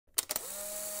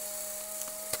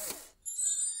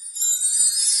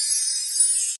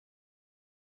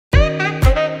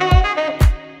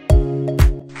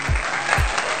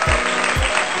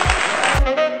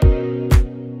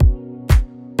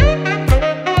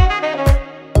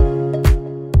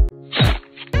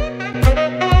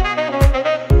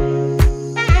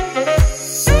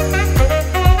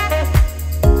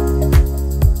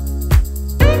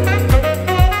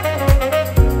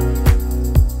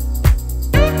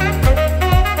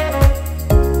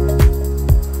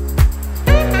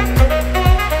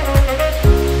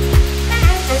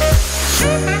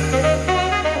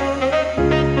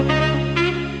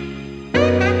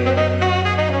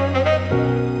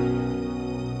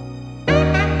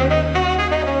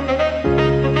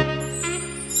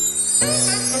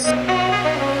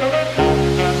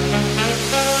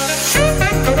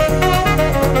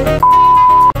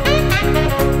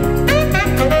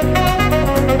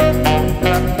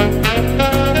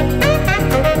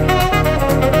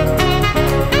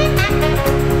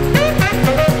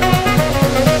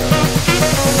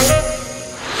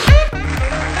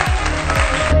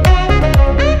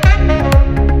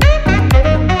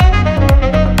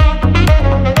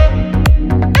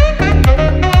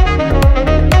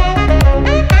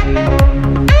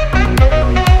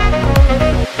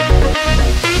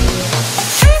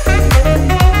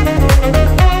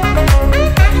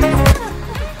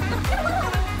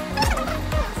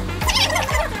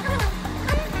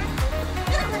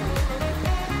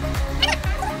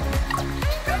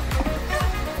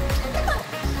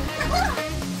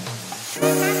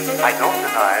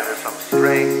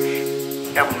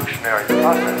strange evolutionary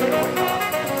process going on.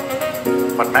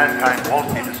 But mankind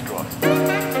won't be destroyed.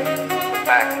 The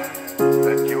fact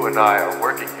that you and I are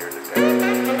working here today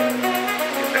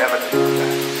is evidence of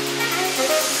that.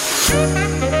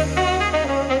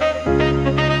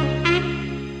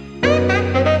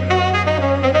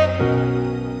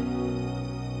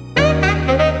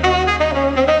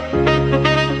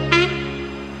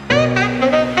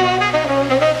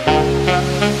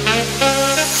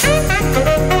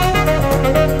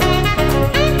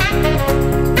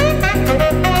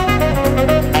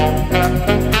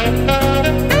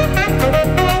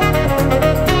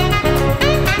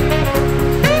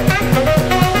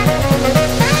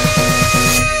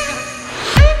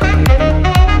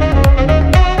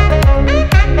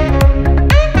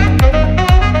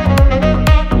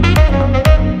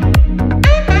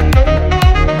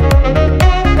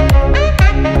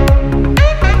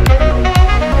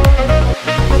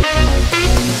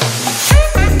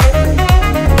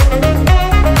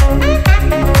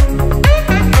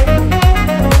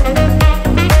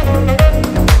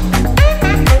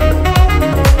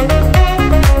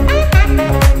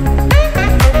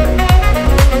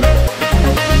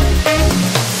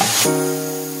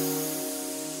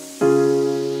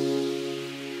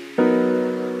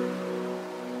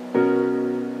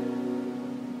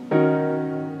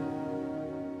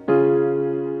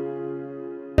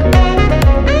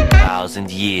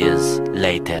 Years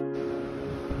later.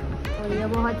 और ये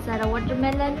बहुत सारा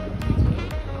watermelon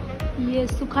ये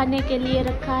सुखाने के लिए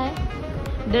रखा है,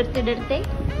 डरते डरते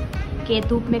कि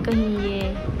धूप में कहीं ये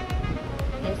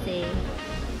ऐसे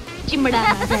चिमड़ा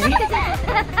ना जाए।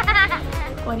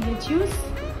 और ये जूस,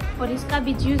 और इसका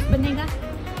भी जूस बनेगा,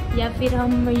 या फिर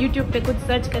हम YouTube पे कुछ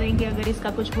सर्च करेंगे अगर इसका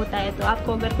कुछ होता है तो।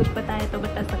 आपको अगर कुछ पता है तो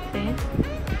बता सकते हैं।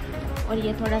 और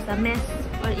ये थोड़ा सा मैस,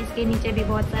 और इसके नीचे भी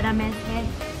बहुत सारा मैस है।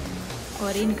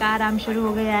 और इनका आराम शुरू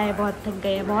हो गया है, बहुत थक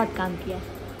गए, बहुत काम किया।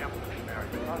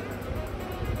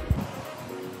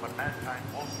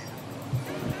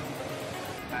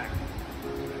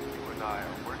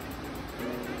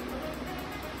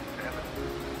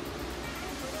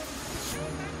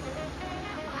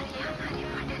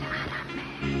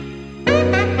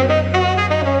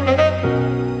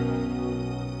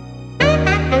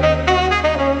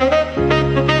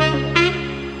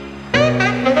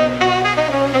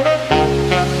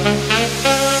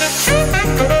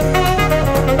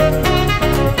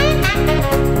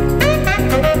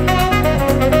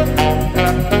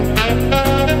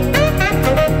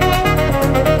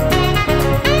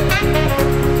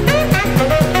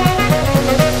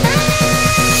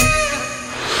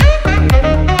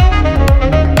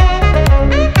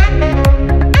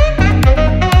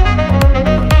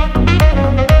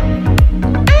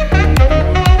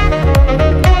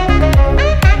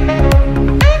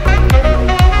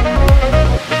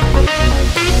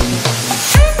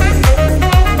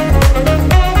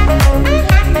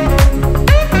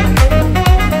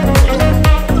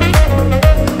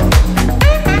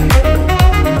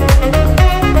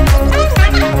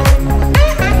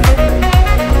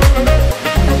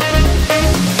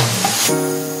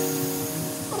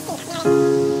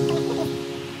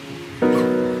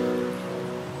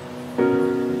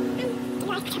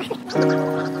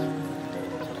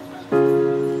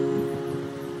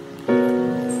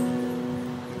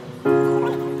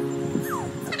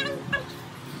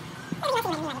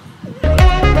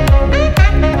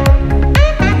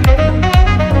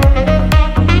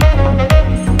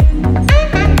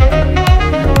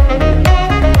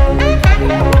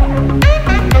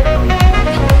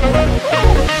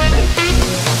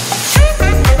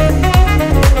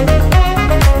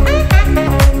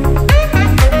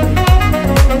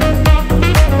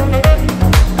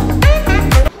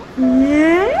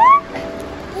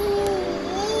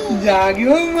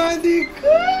 जागियो मालिक।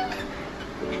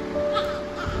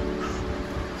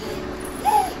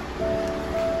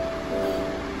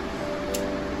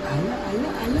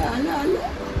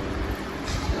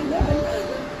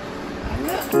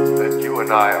 That you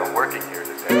and I are working here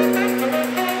today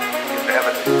is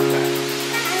evidence of that.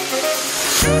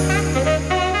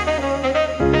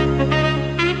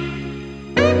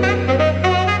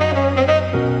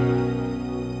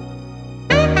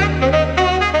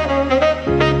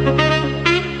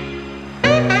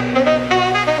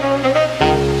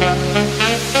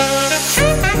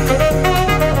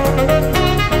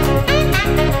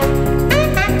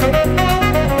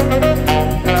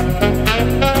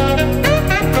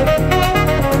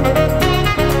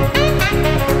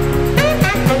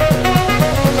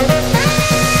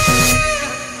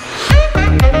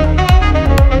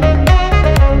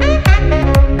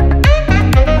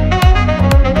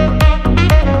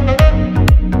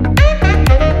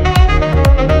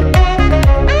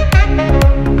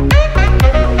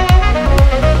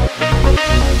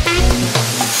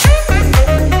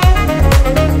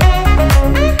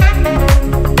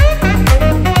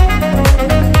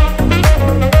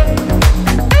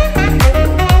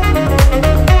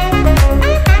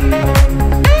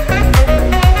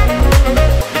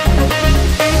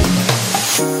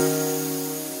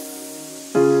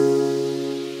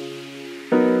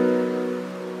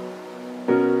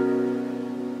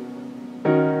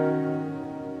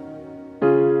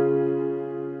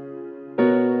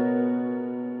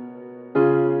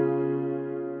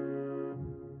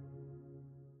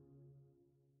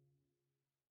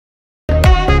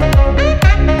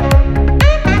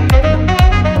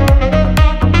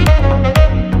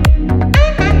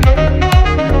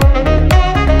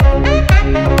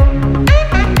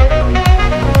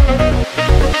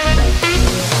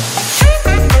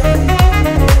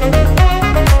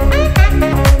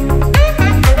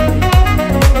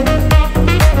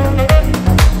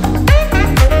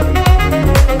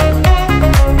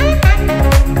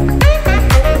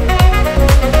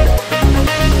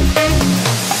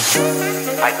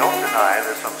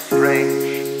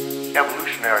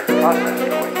 evolutionary process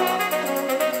going on,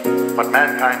 but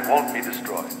mankind won't be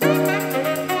destroyed.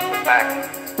 The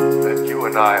fact that you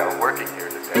and I are working here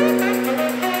today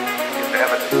is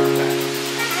evidence of that.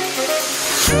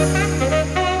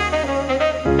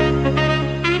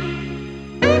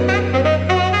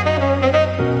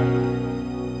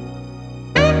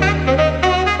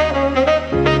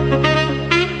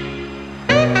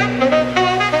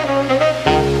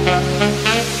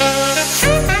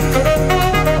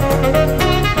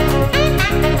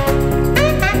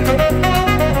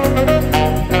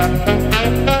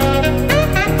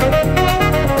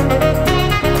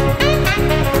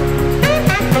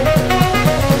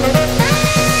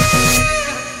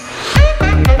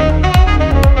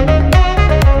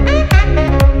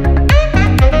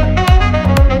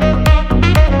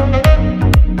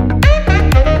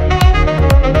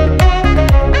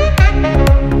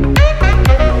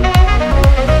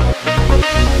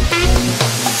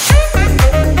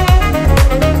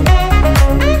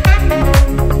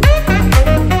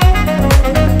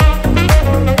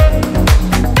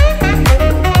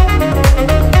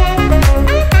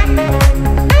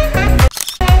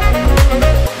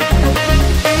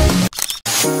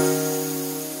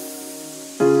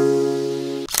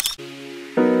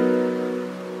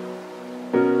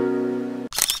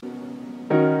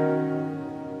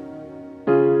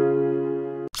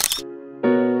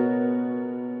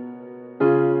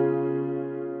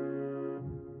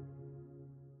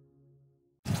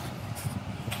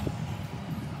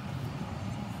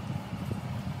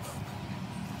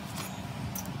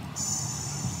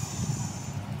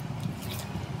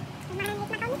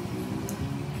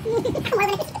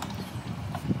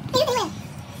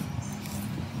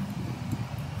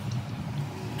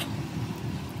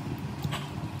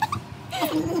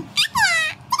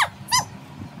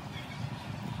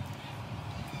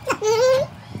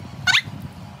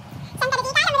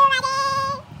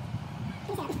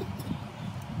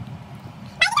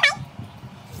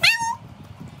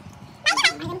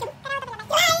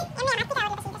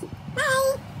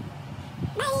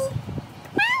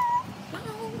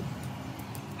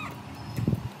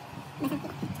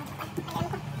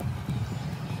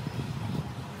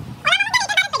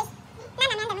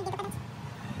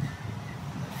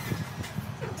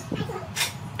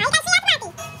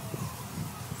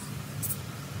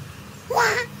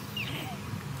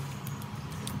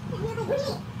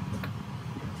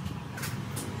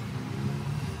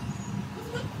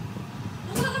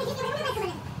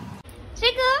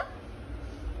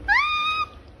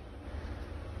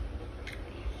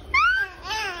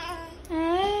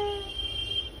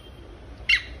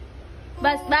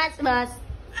 बस बस बस।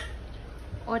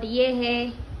 और ये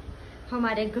है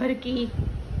हमारे घर की,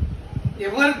 ये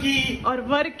वर की और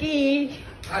वर की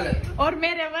हालत, और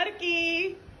मेरे वर की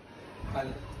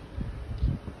हालत।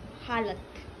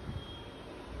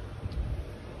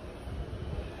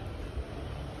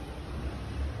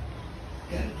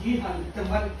 घर की हालत,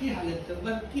 वर की हालत,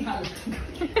 वर की हालत।